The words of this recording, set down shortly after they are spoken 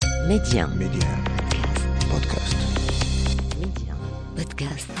Média. Podcast. Média.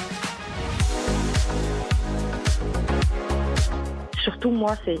 Podcast. Surtout,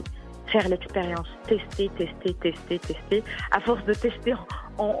 moi, c'est faire l'expérience. Tester. À force de tester,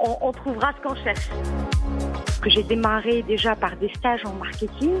 on trouvera ce qu'on cherche. Que j'ai démarré déjà par des stages en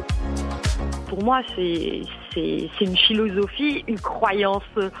marketing. Pour moi, c'est une philosophie, une croyance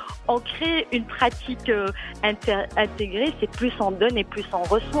ancrée, une pratique intégrée. C'est plus on donne et plus on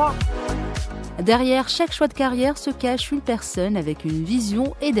reçoit. Derrière chaque choix de carrière se cache une personne avec une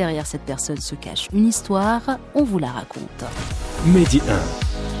vision et derrière cette personne se cache une histoire. On vous la raconte. Média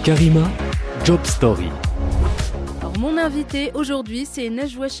 1. Karima, Job Story. Alors, mon invité aujourd'hui, c'est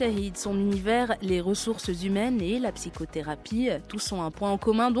Najoua Chahid. Son univers, les ressources humaines et la psychothérapie, tous ont un point en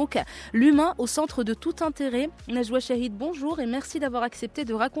commun, donc l'humain au centre de tout intérêt. Najoua Chahid, bonjour et merci d'avoir accepté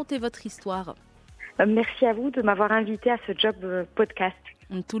de raconter votre histoire. Merci à vous de m'avoir invité à ce job podcast.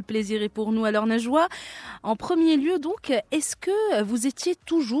 Tout le plaisir est pour nous. Alors Najoua, en premier lieu donc, est-ce que vous étiez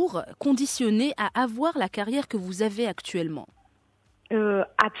toujours conditionné à avoir la carrière que vous avez actuellement ?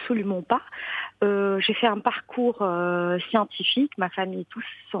 Absolument pas. J'ai fait un parcours scientifique. Ma famille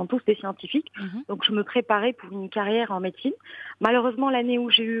sont tous des scientifiques. Donc je me préparais pour une carrière en médecine. Malheureusement, l'année où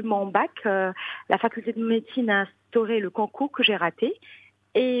j'ai eu mon bac, la faculté de médecine a instauré le concours que j'ai raté.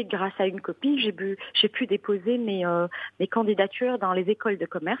 Et grâce à une copine, j'ai pu déposer mes candidatures dans les écoles de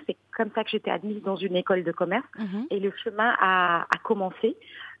commerce. C'est comme ça que j'étais admise dans une école de commerce. Et le chemin a commencé.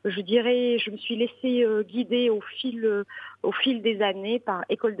 Je dirais, je me suis laissée guider au fil des années par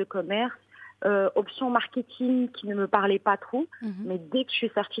école de commerce, option marketing qui ne me parlait pas trop. Mais dès que je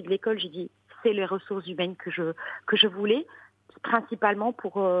suis sortie de l'école, j'ai dit c'est les ressources humaines que je voulais, principalement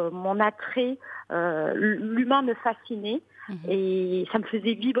pour mon attrait. L'humain me fascinait. Et ça me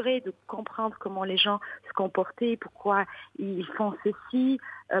faisait vibrer de comprendre comment les gens se comportaient, pourquoi ils font ceci,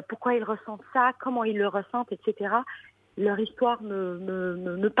 pourquoi ils ressentent ça, comment ils le ressentent, etc. Leur histoire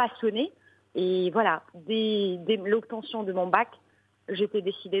me passionnait. Et voilà, dès l'obtention de mon bac, j'étais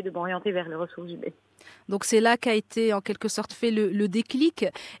décidée de m'orienter vers les ressources humaines. Donc c'est là qu'a été en quelque sorte fait le déclic.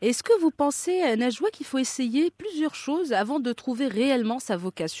 Est-ce que vous pensez, Najoua, qu'il faut essayer plusieurs choses avant de trouver réellement sa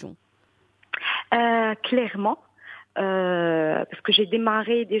vocation ? Clairement. Parce que j'ai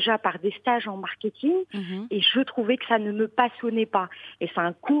démarré déjà par des stages en marketing et je trouvais que ça ne me passionnait pas. Et c'est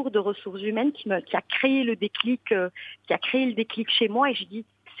un cours de ressources humaines qui a créé le déclic, chez moi et j'ai dit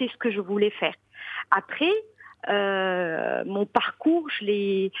c'est ce que je voulais faire. Après, mon parcours, je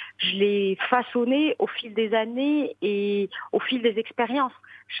l'ai façonné au fil des années et au fil des expériences.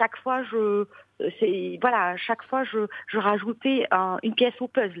 Chaque fois, je rajoutais une pièce au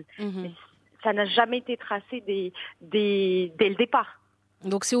puzzle. Ça n'a jamais été tracé dès le départ.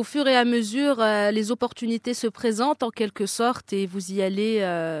 Donc c'est au fur et à mesure, les opportunités se présentent en quelque sorte et vous y allez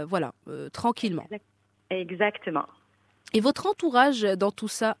tranquillement. Exactement. Et votre entourage dans tout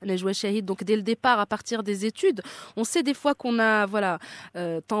ça, Najoua Chahid, donc dès le départ, à partir des études, on sait des fois qu'on a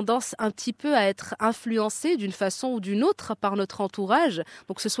tendance un petit peu à être influencé d'une façon ou d'une autre par notre entourage,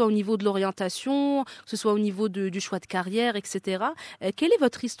 donc que ce soit au niveau de l'orientation, que ce soit au niveau du choix de carrière, etc. Quelle est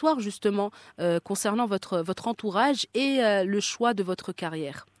votre histoire justement concernant votre entourage et le choix de votre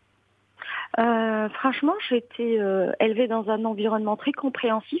carrière ? Franchement, j'ai été élevée dans un environnement très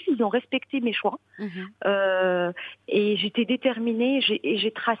compréhensif. Ils ont respecté mes choix et j'étais déterminée et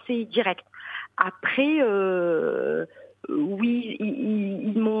j'ai tracé direct. Après, oui,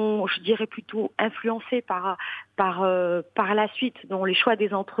 ils m'ont, je dirais plutôt influencée par la suite dans les choix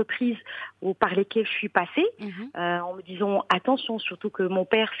des entreprises par lesquelles je suis passée, en me disant attention, surtout que mon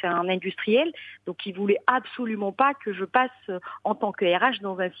père c'est un industriel, donc il voulait absolument pas que je passe en tant que RH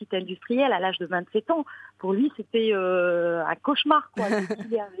dans un site industriel à l'âge de 27 ans. Pour lui, c'était un cauchemar, quoi.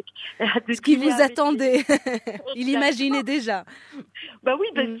 Ce qui vous attendait, il imaginait déjà. Bah oui,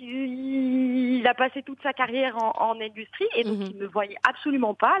 parce qu'il a passé toute sa carrière en industrie et donc il ne me voyait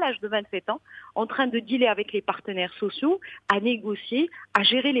absolument pas à l'âge de 27 ans en train de dealer avec les partenaires sociaux, à négocier, à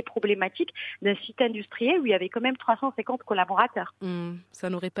gérer les problématiques d'un site industriel où il y avait quand même 350 collaborateurs. Ça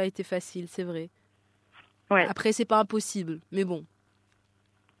n'aurait pas été facile, c'est vrai. Ouais. Après, c'est pas impossible, mais bon.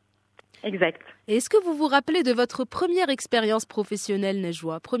 Exact. Et est-ce que vous vous rappelez de votre première expérience professionnelle,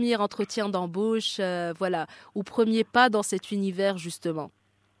 Najoua ? Premier entretien d'embauche, ou premier pas dans cet univers, justement ?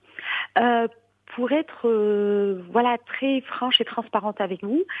 Pour être très franche et transparente avec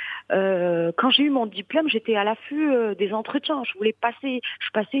vous, quand j'ai eu mon diplôme, j'étais à l'affût des entretiens. Je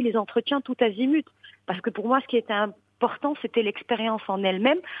passais les entretiens tout azimut. Parce que pour moi, ce qui était important, c'était l'expérience en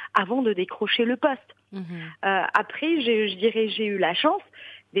elle-même avant de décrocher le poste. Après, je dirais j'ai eu la chance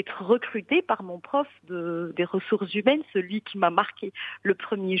d'être recrutée par mon prof des ressources humaines, celui qui m'a marqué le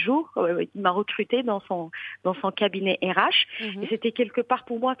premier jour. Il m'a recrutée dans son cabinet RH. Et c'était quelque part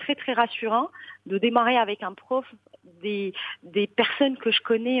pour moi très très rassurant de démarrer avec un prof des personnes que je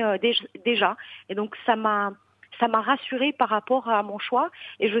connais déjà. Et donc ça m'a rassurée par rapport à mon choix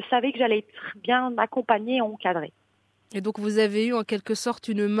et je savais que j'allais être bien accompagnée et encadrée. Et donc, vous avez eu en quelque sorte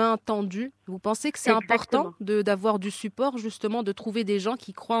une main tendue. Vous pensez que c'est important d'avoir du support, justement, de trouver des gens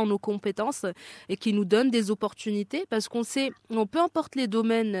qui croient en nos compétences et qui nous donnent des opportunités? Parce qu'on sait, peu importe les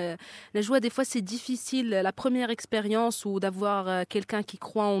domaines, Najoua, des fois, c'est difficile. La première expérience ou d'avoir quelqu'un qui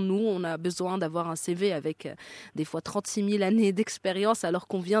croit en nous, on a besoin d'avoir un CV avec des fois 36 000 années d'expérience alors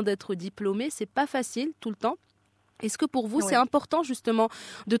qu'on vient d'être diplômé. C'est pas facile tout le temps. Est-ce que pour vous, c'est important justement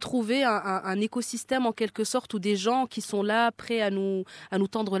de trouver un écosystème en quelque sorte ou des gens qui sont là, prêts à nous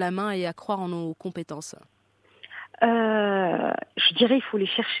tendre la main et à croire en nos compétences? Je dirais il faut les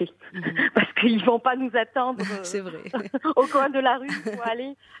chercher parce qu'ils vont pas nous attendre c'est vrai. au coin de la rue. Il faut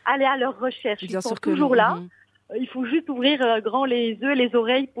aller à leur recherche. Bien Ils sont sûr que toujours là. Il faut juste ouvrir grand les yeux, les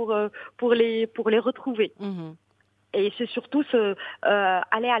oreilles pour les retrouver. Et c'est surtout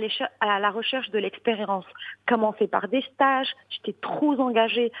aller à la recherche de l'expérience. Commencer par des stages. J'étais trop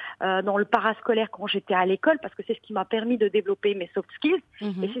engagée dans le parascolaire quand j'étais à l'école parce que c'est ce qui m'a permis de développer mes soft skills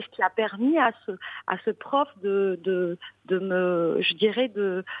et c'est ce qui a permis à ce prof de me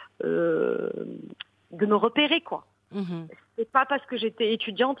repérer, quoi. C'est pas parce que j'étais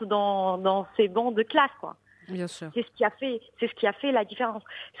étudiante dans ces bancs de classe, quoi. Bien sûr. C'est ce qui a fait la différence.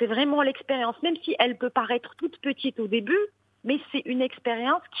 C'est vraiment l'expérience, même si elle peut paraître toute petite au début, mais c'est une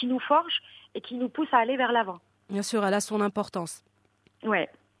expérience qui nous forge et qui nous pousse à aller vers l'avant. Bien sûr, elle a son importance. Ouais.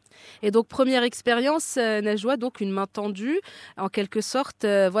 Et donc, première expérience, Najoua, donc une main tendue, en quelque sorte,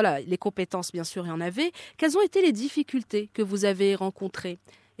 les compétences, bien sûr, il y en avait. Quelles ont été les difficultés que vous avez rencontrées?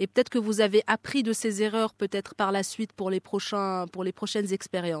 Et peut-être que vous avez appris de ces erreurs, peut-être par la suite, pour les prochaines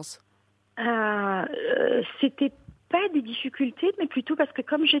expériences. C'était pas des difficultés, mais plutôt parce que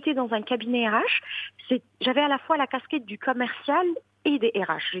comme j'étais dans un cabinet RH, j'avais à la fois la casquette du commercial et des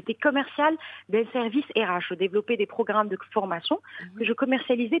RH. J'étais commerciale d'un service RH. Je développais des programmes de formation que je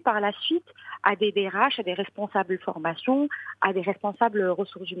commercialisais par la suite à des DRH, à des responsables formation, à des responsables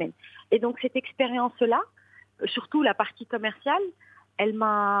ressources humaines. Et donc cette expérience-là, surtout la partie commerciale, elle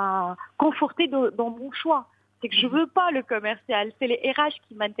m'a confortée dans mon choix. C'est que je veux pas le commercial, c'est les RH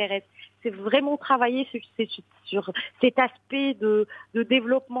qui m'intéressent. C'est vraiment travailler sur cet aspect de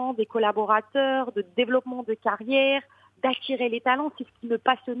développement des collaborateurs, de développement de carrière, d'attirer les talents. C'est ce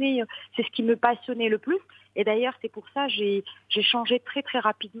qui me passionnait le plus. Et d'ailleurs, c'est pour ça que j'ai changé très très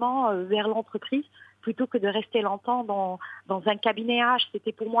rapidement vers l'entreprise plutôt que de rester longtemps dans un cabinet RH.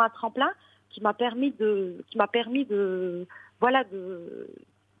 C'était pour moi un tremplin qui m'a permis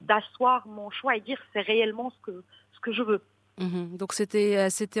d'asseoir mon choix et dire c'est réellement ce que je veux. Donc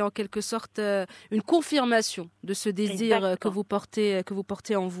c'était en quelque sorte une confirmation de ce désir que vous portez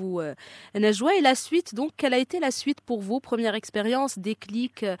en vous, Najoua. Et la suite, donc, quelle a été la suite pour vous? Première expérience,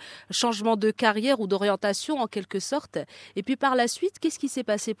 déclic, changement de carrière ou d'orientation en quelque sorte. Et puis par la suite, qu'est-ce qui s'est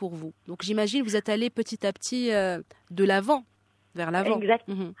passé pour vous? Donc j'imagine vous êtes allé petit à petit de l'avant. Vers l'avant. Exact.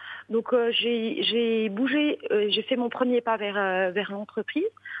 Donc j'ai bougé, j'ai fait mon premier pas vers l'entreprise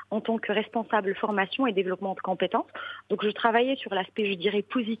en tant que responsable formation et développement de compétences. Donc je travaillais sur l'aspect, je dirais,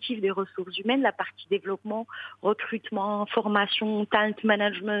 positif des ressources humaines, la partie développement, recrutement, formation, talent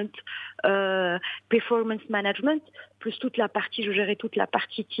management, performance management, plus toute la partie, je gérais toute la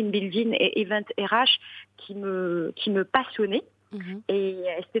partie team building et event RH qui me passionnait. Et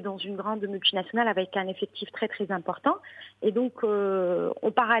c'était dans une grande multinationale avec un effectif très très important. Et donc,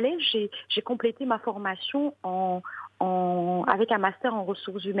 en parallèle, j'ai complété ma formation avec un master en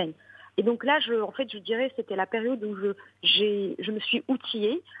ressources humaines. Et donc là, je dirais, c'était la période où je me suis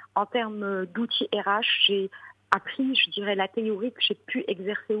outillée en termes d'outils RH. J'ai appris, je dirais, la théorie que j'ai pu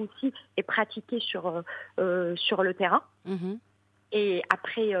exercer aussi et pratiquer sur le terrain. Et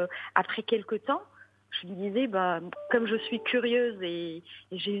après quelques temps, je me disais, comme je suis curieuse et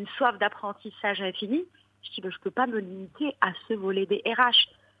j'ai une soif d'apprentissage infinie, je ne peux pas me limiter à ce volet des RH.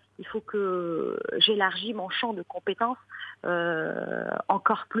 Il faut que j'élargisse mon champ de compétences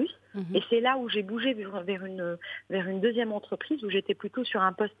encore plus. Et c'est là où j'ai bougé vers une deuxième entreprise où j'étais plutôt sur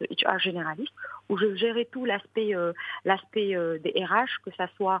un poste HR généraliste, où je gérais tout l'aspect des RH, que ça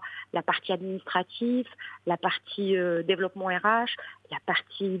soit la partie administrative, la partie développement RH, la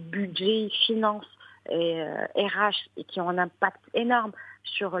partie budget, finance, et RH et qui ont un impact énorme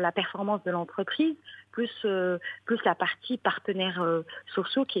sur la performance de l'entreprise, plus la partie partenaires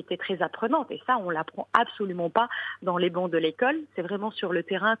sociaux qui était très apprenante. Et ça, on l'apprend absolument pas dans les bancs de l'école. C'est vraiment sur le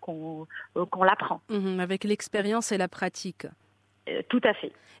terrain qu'on l'apprend. Avec l'expérience et la pratique. Tout à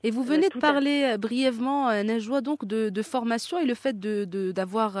fait. Et vous venez de parler brièvement, Najoua, donc de formation et le fait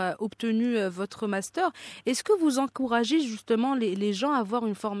d'avoir obtenu votre master. Est-ce que vous encouragez justement les gens à avoir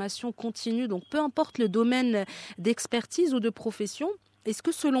une formation continue, donc peu importe le domaine d'expertise ou de profession? Est-ce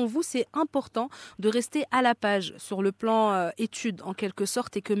que selon vous, c'est important de rester à la page sur le plan études en quelque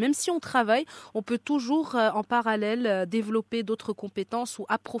sorte et que même si on travaille, on peut toujours en parallèle développer d'autres compétences ou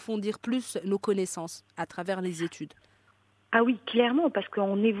approfondir plus nos connaissances à travers les études? Ah oui, clairement, parce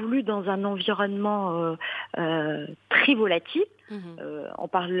qu'on évolue dans un environnement très volatile. On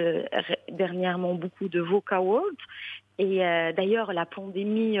parle dernièrement beaucoup de VUCA World. Et d'ailleurs, la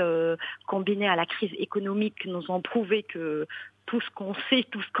pandémie combinée à la crise économique nous ont prouvé que tout ce qu'on sait,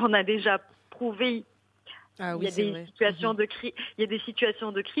 tout ce qu'on a déjà prouvé, il y a des situations de crise, il y a des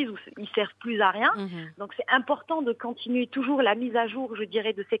situations de crise où ils servent plus à rien. Donc c'est important de continuer toujours la mise à jour, je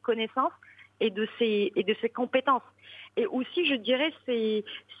dirais, de ses connaissances et de ses compétences. Et aussi, je dirais, c'est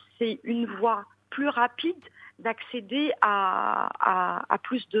une voie plus rapide d'accéder à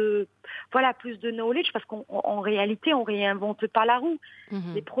plus de knowledge, parce qu'en réalité, on réinvente pas la roue.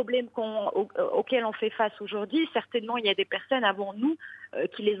 Les problèmes auxquels on fait face aujourd'hui, certainement, il y a des personnes avant nous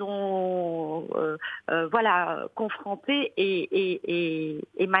qui les ont confrontés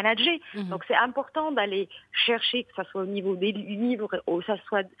et managés. Donc c'est important d'aller chercher, que ce soit au niveau des livres ou que ce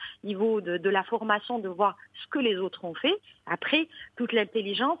soit au niveau de la formation, de voir ce que les autres ont fait. Après, toute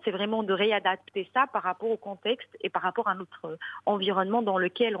l'intelligence, c'est vraiment de réadapter ça par rapport au contexte et par rapport à notre environnement dans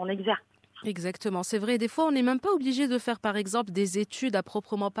lequel on exerce. Exactement, c'est vrai. Des fois, on n'est même pas obligé de faire, par exemple, des études à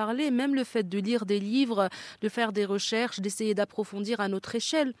proprement parler. Même le fait de lire des livres, de faire des recherches, d'essayer d'approfondir à notre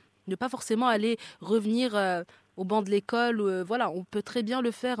échelle, ne pas forcément aller revenir au banc de l'école. On peut très bien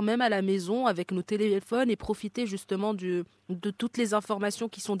le faire même à la maison avec nos téléphones et profiter justement de toutes les informations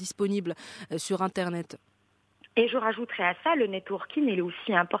qui sont disponibles sur Internet. Et je rajouterais à ça, le networking, il est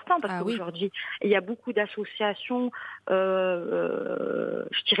aussi important parce qu'aujourd'hui, il y a beaucoup d'associations,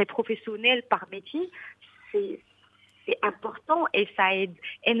 je dirais professionnelles par métier. C'est important et ça aide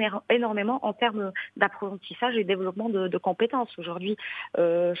énormément en termes d'apprentissage et développement de compétences. Aujourd'hui,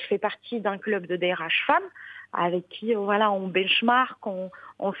 je fais partie d'un club de DRH femmes avec qui on benchmark,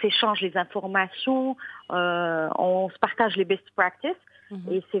 on s'échange les informations, on se partage les best practices.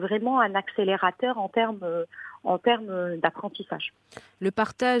 Et c'est vraiment un accélérateur en termes d'apprentissage. Le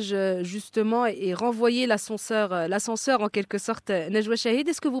partage, justement, et renvoyer l'ascenseur en quelque sorte. Najoua Chahid,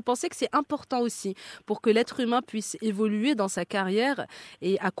 est-ce que vous pensez que c'est important aussi pour que l'être humain puisse évoluer dans sa carrière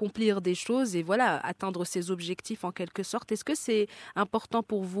et accomplir des choses et atteindre ses objectifs en quelque sorte? Est-ce que c'est important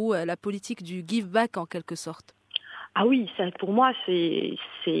pour vous, la politique du give back en quelque sorte? Ah oui, ça, pour moi, c'est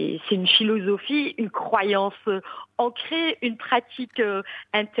une philosophie, une croyance ancrée, une pratique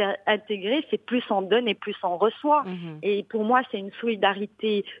intégrée. C'est plus on donne et plus on reçoit. Et pour moi, c'est une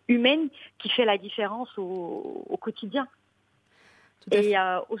solidarité humaine qui fait la différence au quotidien. Et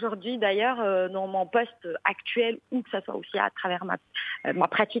aujourd'hui, d'ailleurs, dans mon poste actuel, ou que ça soit aussi à travers ma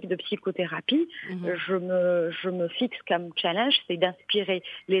pratique de psychothérapie, je me fixe comme challenge, c'est d'inspirer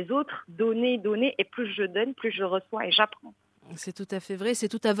les autres, donner, et plus je donne, plus je reçois et j'apprends. C'est tout à fait vrai, c'est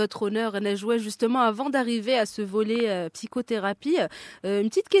tout à votre honneur, Najoua. Justement, avant d'arriver à ce volet psychothérapie, une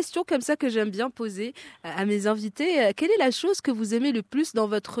petite question comme ça que j'aime bien poser à mes invités. Quelle est la chose que vous aimez le plus dans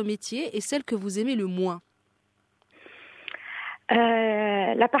votre métier et celle que vous aimez le moins?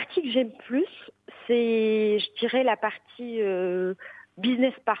 La partie que j'aime plus, c'est, je dirais, la partie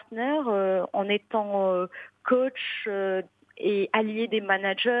business partner, en étant coach et allié des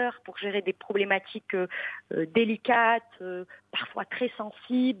managers pour gérer des problématiques délicates, parfois très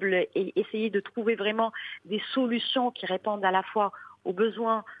sensibles, et essayer de trouver vraiment des solutions qui répondent à la fois aux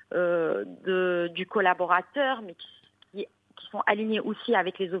besoins du collaborateur, mais qui sont alignés aussi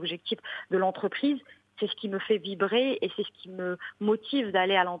avec les objectifs de l'entreprise. C'est ce qui me fait vibrer et c'est ce qui me motive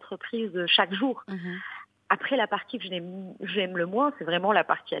d'aller à l'entreprise chaque jour. Après, la partie que j'aime le moins, c'est vraiment la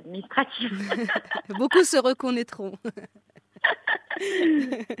partie administrative. Beaucoup se reconnaîtront.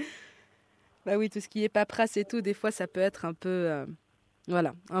 Bah oui, tout ce qui est paperasse et tout, des fois, ça peut être un peu...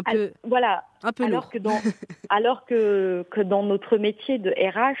 un peu alors lourd. Alors que dans notre métier de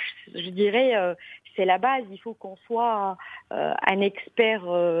RH, je dirais, c'est la base. Il faut qu'on soit un expert,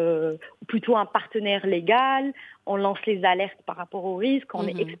 plutôt un partenaire légal. On lance les alertes par rapport aux risques. On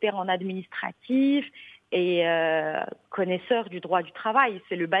est expert en administratif et connaisseur du droit du travail.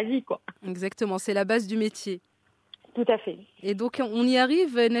 C'est le basique, quoi. Exactement, c'est la base du métier. Tout à fait. Et donc, on y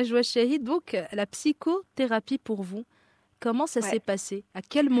arrive, Najoua Chahid. Donc, la psychothérapie pour vous, comment ça s'est passé? À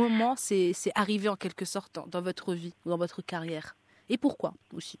quel moment c'est arrivé en quelque sorte dans votre vie, dans votre carrière? Et pourquoi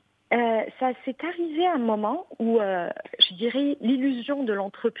aussi? Ça s'est arrivé à un moment où, je dirais, l'illusion de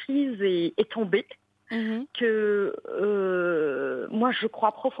l'entreprise est tombée. Que moi, je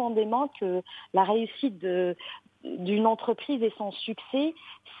crois profondément que la réussite d'une entreprise et son succès,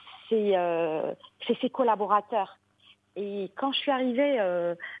 c'est ses collaborateurs. Et quand je suis arrivée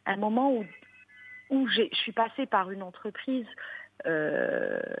à un moment où je suis passée par une entreprise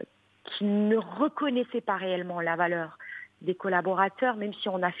qui ne reconnaissait pas réellement la valeur des collaborateurs, même si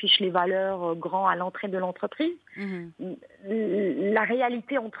on affiche les valeurs grand à l'entrée de l'entreprise, la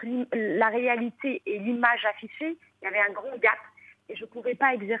réalité et l'image affichée, il y avait un grand gap et je ne pouvais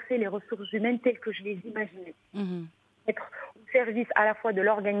pas exercer les ressources humaines telles que je les imaginais. Être au service à la fois de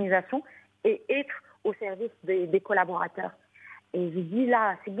l'organisation et être au service des collaborateurs. Et j'ai dit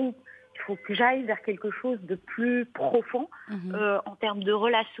là, c'est bon, il faut que j'aille vers quelque chose de plus profond en termes de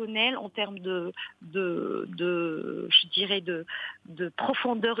relationnel, en termes de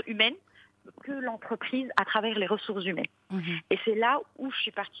profondeur humaine que l'entreprise à travers les ressources humaines. Et c'est là où je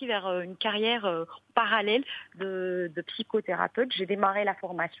suis partie vers une carrière parallèle de psychothérapeute. J'ai démarré la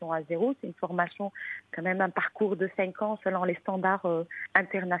formation à zéro. C'est une formation, quand même un parcours de 5 ans selon les standards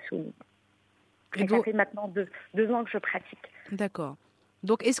internationaux. Et ça fait maintenant 2 ans que je pratique. D'accord.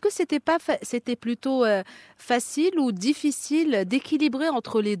 Donc, est-ce que c'était plutôt facile ou difficile d'équilibrer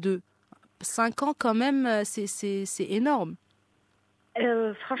entre les deux? 5 ans quand même, c'est énorme.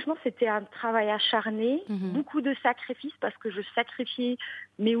 Franchement, c'était un travail acharné, beaucoup de sacrifices parce que je sacrifiais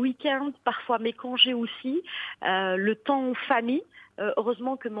mes week-ends, parfois mes congés aussi, le temps en famille.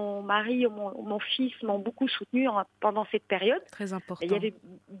 Heureusement que mon mari et mon fils m'ont beaucoup soutenue pendant cette période. Très important. Il y avait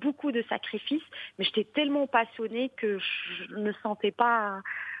beaucoup de sacrifices, mais j'étais tellement passionnée que je ne sentais pas,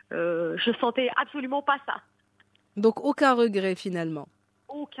 je sentais absolument pas ça. Donc aucun regret finalement.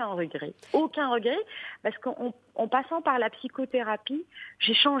 Aucun regret, parce qu'en passant par la psychothérapie,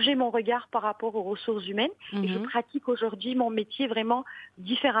 j'ai changé mon regard par rapport aux ressources humaines et je pratique aujourd'hui mon métier vraiment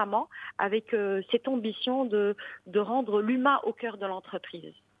différemment avec cette ambition de rendre l'humain au cœur de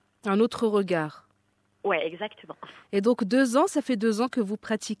l'entreprise. Un autre regard. Ouais, exactement. Et donc 2 ans, ça fait 2 ans que vous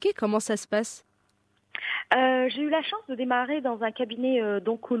pratiquez, comment ça se passe? J'ai eu la chance de démarrer dans un cabinet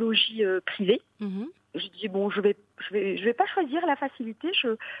d'oncologie privé. Je dis bon, je vais pas choisir la facilité.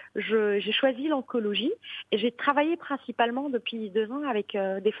 J'ai choisi l'oncologie et j'ai travaillé principalement depuis 2 ans avec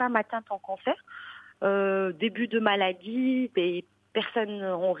des femmes atteintes en cancer, début de maladie, des personnes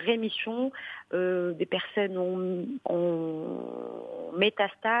en rémission, des personnes en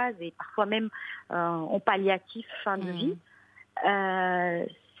métastase et parfois même en palliatif fin de vie.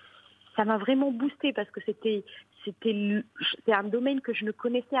 Ça m'a vraiment boostée parce que c'est un domaine que je ne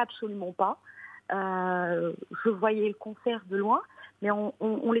connaissais absolument pas. Je voyais le cancer de loin, mais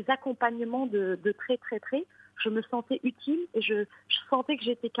on les accompagnements de très très près, je me sentais utile et je sentais que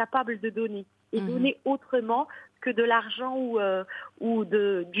j'étais capable de donner et donner autrement que de l'argent ou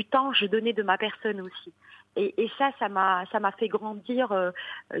du temps. Je donnais de ma personne aussi. Et ça m'a fait grandir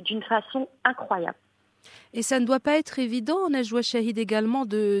d'une façon incroyable. Et ça ne doit pas être évident, Najoua Chahid, également,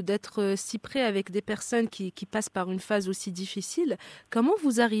 d'être si près avec des personnes qui passent par une phase aussi difficile. Comment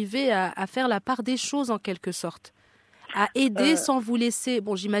vous arrivez à faire la part des choses, en quelque sorte? À aider sans vous laisser...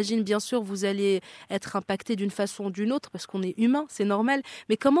 Bon, j'imagine, bien sûr, vous allez être impacté d'une façon ou d'une autre, parce qu'on est humain, c'est normal.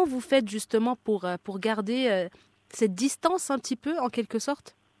 Mais comment vous faites, justement, pour garder cette distance, un petit peu, en quelque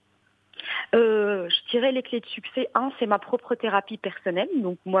sorte? Je dirais les clés de succès. C'est ma propre thérapie personnelle.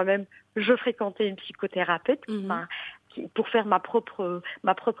 Donc moi-même, je fréquentais une psychothérapeute pour faire ma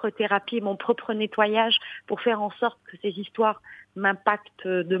propre thérapie, mon propre nettoyage, pour faire en sorte que ces histoires m'impactent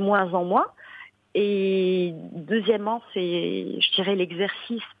de moins en moins. Et deuxièmement, c'est, je dirais,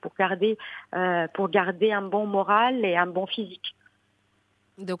 l'exercice pour garder un bon moral et un bon physique.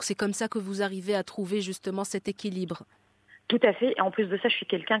 Donc c'est comme ça que vous arrivez à trouver justement cet équilibre. Tout à fait. Et en plus de ça, je suis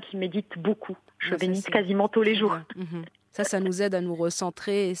quelqu'un qui médite beaucoup. Je médite quasiment tous les jours. Ça nous aide à nous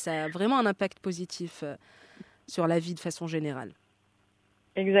recentrer et ça a vraiment un impact positif sur la vie de façon générale.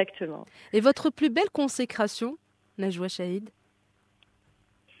 Exactement. Et votre plus belle consécration, Najoua Chahid?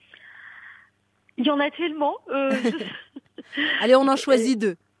 Il y en a tellement. Allez, on en choisit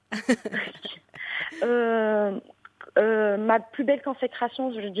 2. Ma plus belle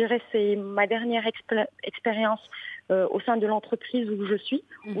consécration, je dirais, c'est ma dernière expérience au sein de l'entreprise où je suis,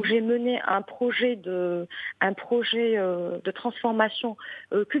 où j'ai mené un projet de transformation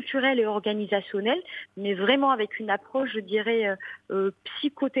culturelle et organisationnelle, mais vraiment avec une approche, je dirais,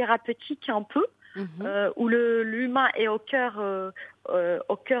 psychothérapeutique un peu, où l'humain est au cœur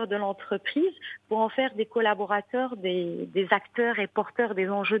de l'entreprise, pour en faire des collaborateurs, des acteurs et porteurs des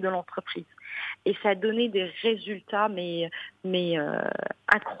enjeux de l'entreprise. Et ça a donné des résultats mais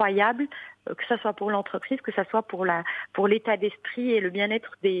incroyables, que ce soit pour l'entreprise, que ce soit pour l'état d'esprit et le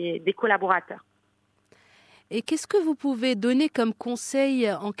bien-être des collaborateurs. Et qu'est-ce que vous pouvez donner comme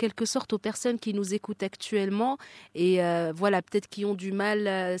conseil en quelque sorte aux personnes qui nous écoutent actuellement et peut-être qui ont du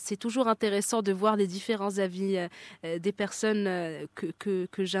mal. C'est toujours intéressant de voir les différents avis des personnes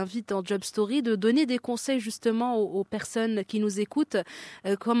que j'invite en Job Story, de donner des conseils justement aux personnes qui nous écoutent,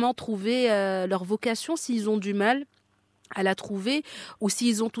 comment trouver leur vocation s'ils ont du mal à la trouver, ou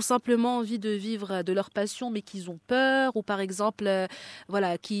s'ils ont tout simplement envie de vivre de leur passion mais qu'ils ont peur, ou par exemple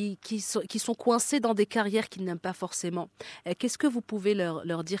qui sont coincés dans des carrières qu'ils n'aiment pas forcément. Qu'est-ce que vous pouvez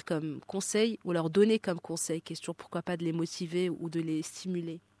leur dire comme conseil ou leur donner comme conseil? Question, pourquoi pas de les motiver ou de les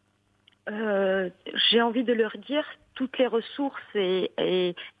stimuler? J'ai envie de leur dire, toutes les ressources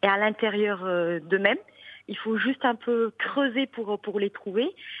est à l'intérieur d'eux-mêmes. Il faut juste un peu creuser pour les trouver.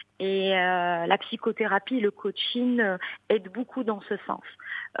 Et la psychothérapie, le coaching aident beaucoup dans ce sens.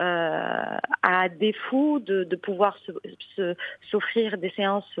 À défaut de pouvoir s'offrir des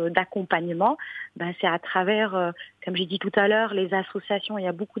séances d'accompagnement, c'est à travers, comme j'ai dit tout à l'heure, les associations. Il y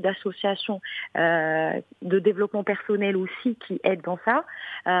a beaucoup d'associations de développement personnel aussi qui aident dans ça,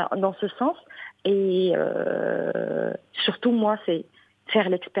 dans ce sens. Et surtout, moi, c'est faire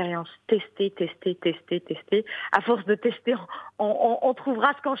l'expérience, tester. À force de tester, on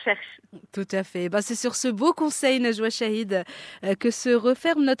trouvera ce qu'on cherche. Tout à fait. C'est sur ce beau conseil, Najoua Chahid, que se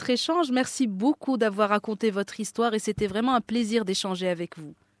referme notre échange. Merci beaucoup d'avoir raconté votre histoire et c'était vraiment un plaisir d'échanger avec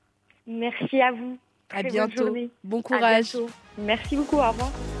vous. Merci à vous. À bientôt. Bonne journée. Bon courage. À bientôt. Merci beaucoup. Au revoir.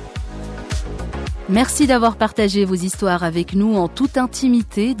 Merci d'avoir partagé vos histoires avec nous en toute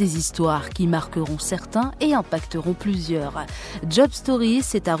intimité, des histoires qui marqueront certains et impacteront plusieurs. Job Story,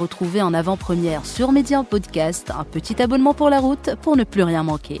 c'est à retrouver en avant-première sur Média Podcast, un petit abonnement pour la route pour ne plus rien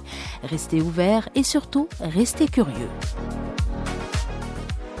manquer. Restez ouverts et surtout, restez curieux.